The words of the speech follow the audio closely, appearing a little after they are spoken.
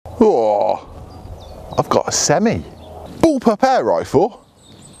got a semi. Bullpup air rifle.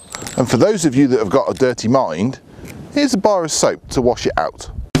 And for those of you that have got a dirty mind, here's a bar of soap to wash it out.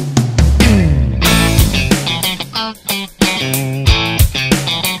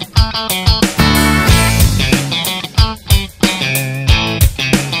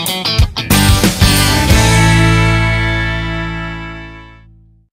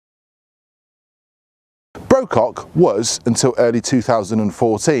 Brocock was, until early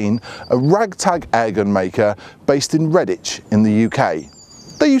 2014, a ragtag airgun maker based in Redditch in the UK.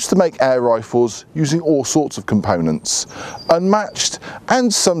 They used to make air rifles using all sorts of components, unmatched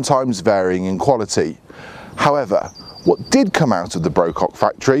and sometimes varying in quality. However, what did come out of the Brocock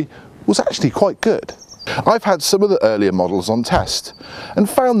factory was actually quite good. I've had some of the earlier models on test and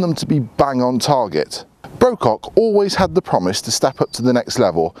found them to be bang on target. Brocock always had the promise to step up to the next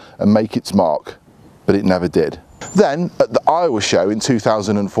level and make its mark, but it never did. Then, at the Iowa show in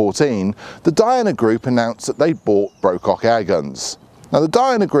 2014, the Diana Group announced that they bought Brocock Airguns. Now, the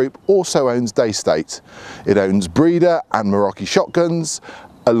Diana Group also owns Daystate. It owns Breeder and Meraki shotguns,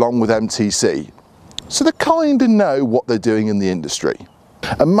 along with MTC. So they kind of know what they're doing in the industry.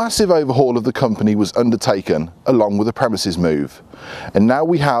 A massive overhaul of the company was undertaken, along with a premises move. And now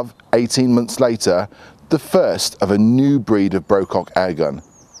we have, 18 months later, the first of a new breed of Brocock airgun.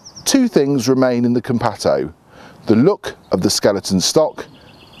 Two things remain in the Compatto: the look of the skeleton stock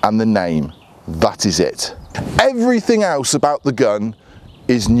and the name. That is it. Everything else about the gun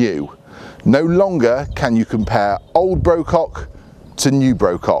is new. No longer can you compare old Brocock to new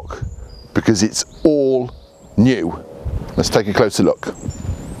Brocock, because it's all new. Let's take a closer look.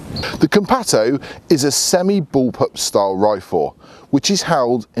 The Compatto is a semi-bullpup style rifle, which is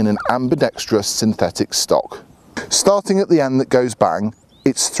held in an ambidextrous synthetic stock. Starting at the end that goes bang,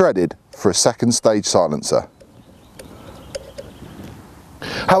 it's threaded for a second stage silencer.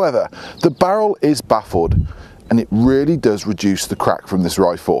 However, the barrel is baffled, and it really does reduce the crack from this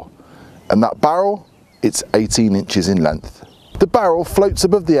rifle. And that barrel, it's 18 inches in length. The barrel floats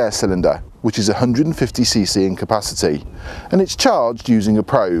above the air cylinder, which is 150cc in capacity, and it's charged using a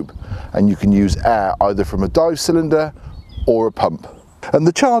probe, and you can use air either from a dive cylinder or a pump. And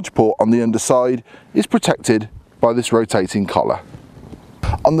the charge port on the underside is protected by this rotating collar.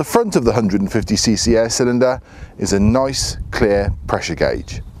 On the front of the 150cc air cylinder is a nice clear pressure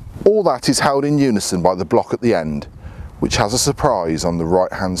gauge. All that is held in unison by the block at the end, which has a surprise on the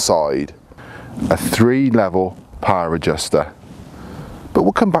right hand side, a 3-level power adjuster. But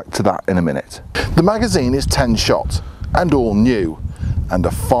we'll come back to that in a minute. The magazine is 10 shot and all new, and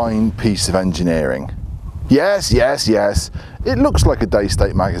a fine piece of engineering. Yes, it looks like a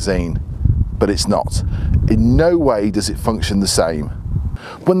Daystate magazine, but it's not. In no way does it function the same.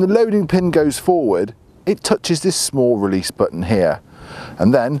 When the loading pin goes forward, it touches this small release button here,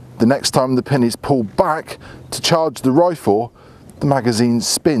 and then the next time the pin is pulled back to charge the rifle, the magazine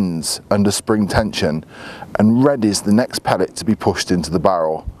spins under spring tension and readies the next pellet to be pushed into the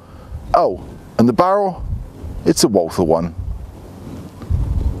barrel. Oh, and the barrel? It's a Walther one.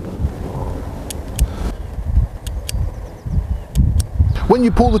 When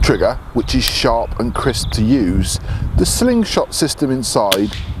you pull the trigger, which is sharp and crisp to use, the slingshot system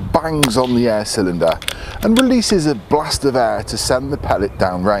inside bangs on the air cylinder and releases a blast of air to send the pellet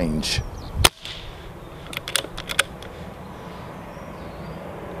down range.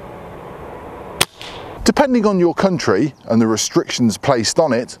 Depending on your country and the restrictions placed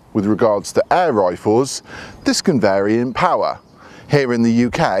on it with regards to air rifles, this can vary in power. Here in the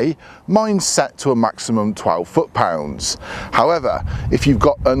UK, mine's set to a maximum 12 foot-pounds. However, if you've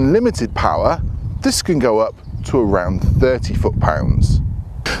got unlimited power, this can go up to around 30 foot-pounds.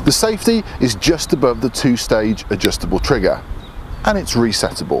 The safety is just above the 2-stage adjustable trigger, and it's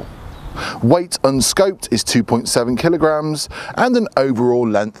resettable. Weight unscoped is 2.7 kilograms and an overall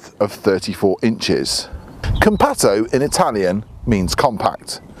length of 34 inches. Compatto in Italian means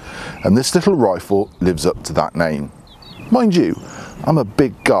compact, and this little rifle lives up to that name. Mind you, I'm a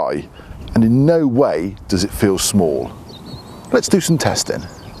big guy, and in no way does it feel small. Let's do some testing.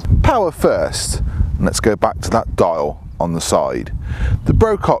 Power first, and let's go back to that dial on the side. The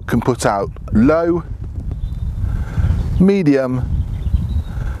Brocock can put out low, medium,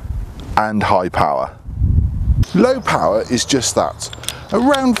 and high power. Low power is just that,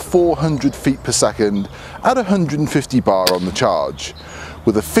 around 400 feet per second at 150 bar on the charge.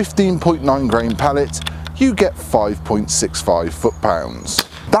 With a 15.9 grain pellet, you get 5.65 foot-pounds.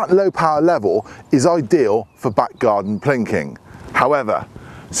 That low power level is ideal for back garden plinking. However,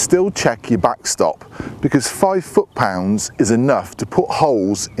 still check your backstop, because 5 foot-pounds is enough to put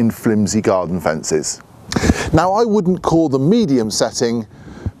holes in flimsy garden fences. Now, I wouldn't call the medium setting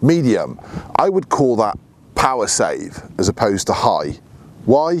medium. I would call that power save as opposed to high.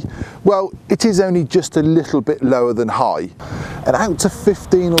 Why? Well, it is only just a little bit lower than high, and out to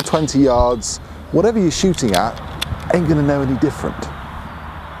 15 or 20 yards, whatever you're shooting at ain't gonna know any different.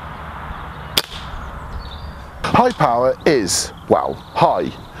 High power is, well,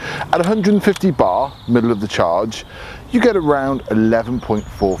 high. At 150 bar, middle of the charge, you get around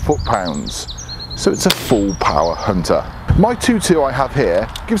 11.4 foot-pounds. So it's a full power hunter. My 2.2 I have here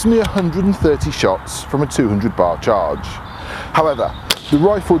gives me 130 shots from a 200 bar charge. However, the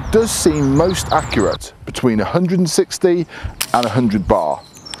rifle does seem most accurate between 160 and 100 bar.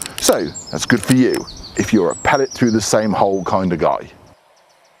 So that's good for you if you're a pellet through the same hole kind of guy.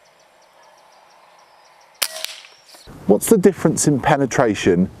 What's the difference in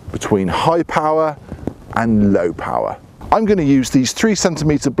penetration between high power and low power? I'm going to use these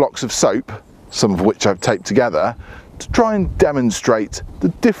 3cm blocks of soap, some of which I've taped together, to try and demonstrate the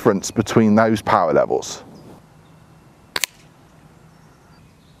difference between those power levels.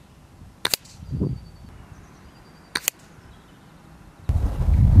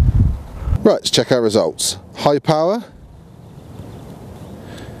 Right, let's check our results. High power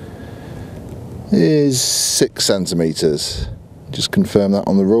is 6 centimetres. Just confirm that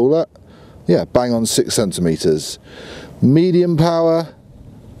on the ruler. Yeah, bang on 6 centimetres. Medium power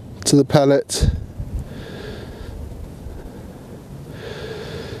to the pellet.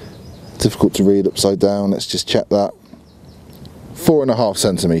 Difficult to read upside down, let's just check that. 4.5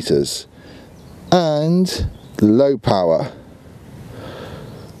 centimetres. And low power,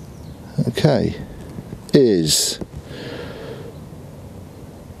 okay, is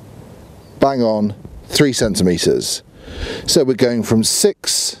bang on 3 centimetres. So we're going from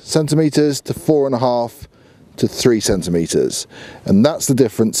 6 centimetres to 4.5 to 3 centimetres, and that's the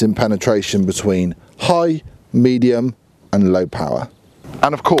difference in penetration between high, medium and low power.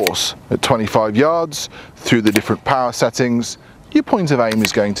 And of course, at 25 yards, through the different power settings, your point of aim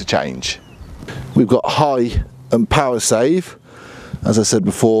is going to change. We've got high and power save, as I said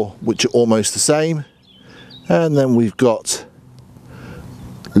before, which are almost the same, and then we've got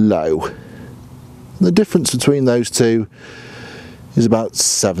low. The difference between those two is about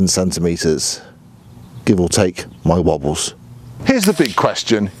 7 centimetres, give or take my wobbles. Here's the big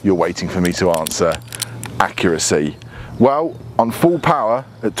question you're waiting for me to answer: accuracy. Well, on full power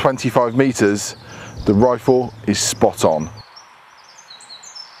at 25 metres, the rifle is spot on.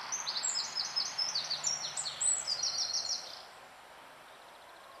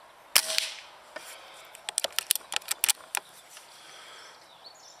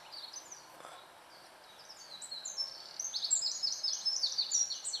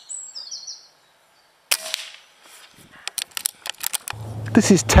 This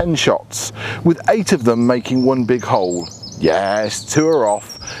is 10 shots, with 8 of them making one big hole. Yes, 2 are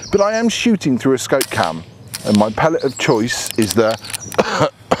off, but I am shooting through a scope cam, and my pellet of choice is the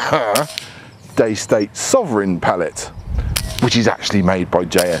Daystate Sovereign pellet, which is actually made by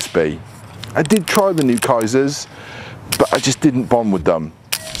JSB. I did try the new Kaisers, but I just didn't bond with them,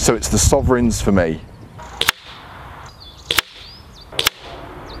 so it's the Sovereigns for me.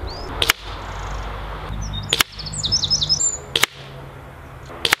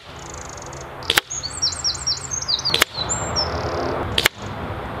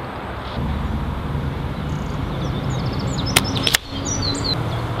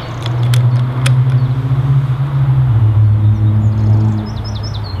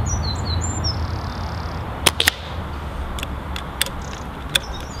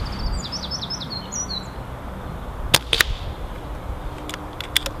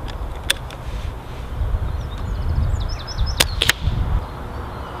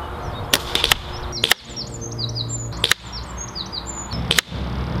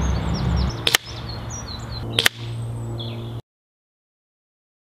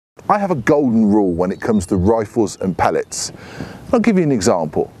 I have a golden rule when it comes to rifles and pellets. I'll give you an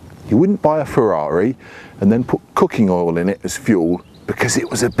example. You wouldn't buy a Ferrari and then put cooking oil in it as fuel because it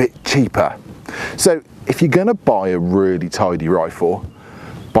was a bit cheaper. So if you're going to buy a really tidy rifle,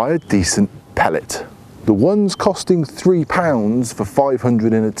 buy a decent pellet. The ones costing £3 for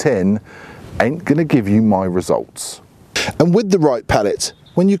 500 in a tin ain't going to give you my results. And with the right pellet,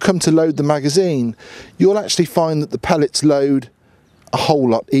 when you come to load the magazine, you'll actually find that the pellets load a whole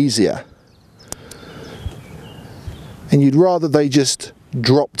lot easier, and you'd rather they just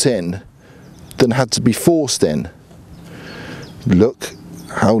dropped in than had to be forced in. Look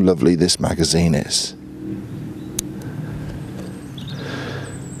how lovely this magazine is.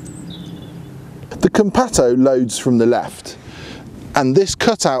 The Compatto loads from the left, and this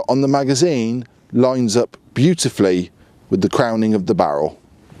cutout on the magazine lines up beautifully with the crowning of the barrel.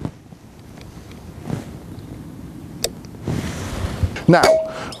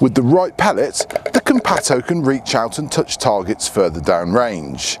 Now, with the right pellet, the Compatto can reach out and touch targets further down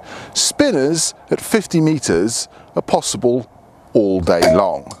range. Spinners at 50 metres are possible all day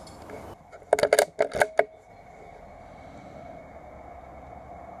long.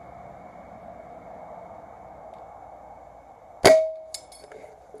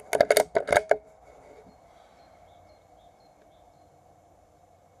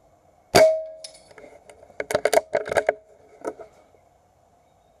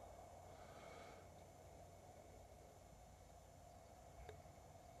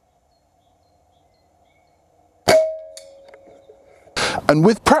 And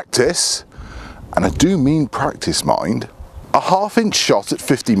with practice, and I do mean practice mind, a half-inch shot at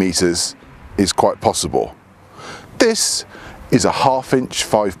 50 metres is quite possible. This is a half-inch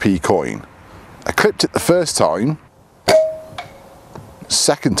 5p coin. I clipped it the first time,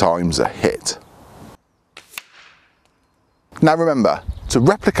 second time's a hit. Now remember, to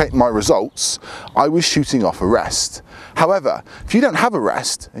replicate my results, I was shooting off a rest. However, if you don't have a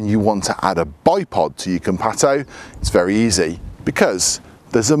rest and you want to add a bipod to your Compatto, it's very easy, because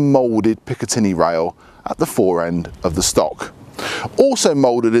there's a moulded Picatinny rail at the fore end of the stock. Also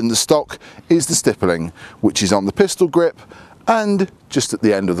moulded in the stock is the stippling, which is on the pistol grip and just at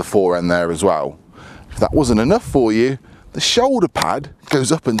the end of the fore end there as well. If that wasn't enough for you, the shoulder pad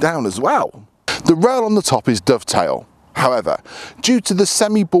goes up and down as well. The rail on the top is dovetail. However, due to the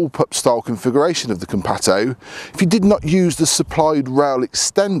semi-bullpup style configuration of the Compatto, if you did not use the supplied rail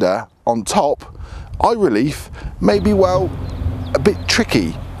extender on top, eye relief may be, well, a bit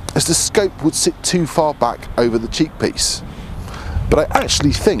tricky, as the scope would sit too far back over the cheek piece. But I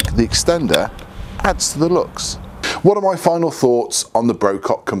actually think the extender adds to the looks. What are my final thoughts on the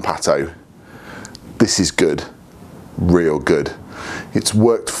Brocock Compatto? This is good, real good. It's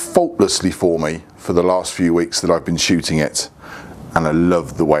worked faultlessly for me for the last few weeks that I've been shooting it, and I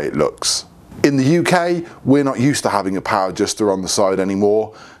love the way it looks. In the UK, we're not used to having a power adjuster on the side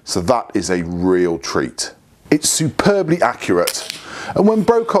anymore, so that is a real treat. It's superbly accurate, and when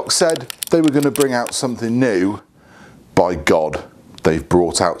Brocock said they were going to bring out something new, by God, they've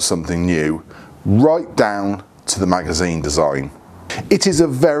brought out something new, right down to the magazine design. It is a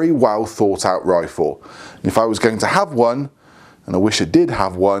very well thought out rifle. If I was going to have one, and I wish I did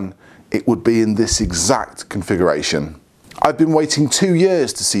have one, it would be in this exact configuration. I've been waiting 2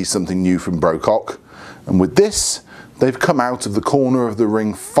 years to see something new from Brocock, and with this, they've come out of the corner of the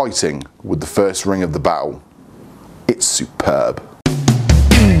ring fighting with the first ring of the bell. It's superb.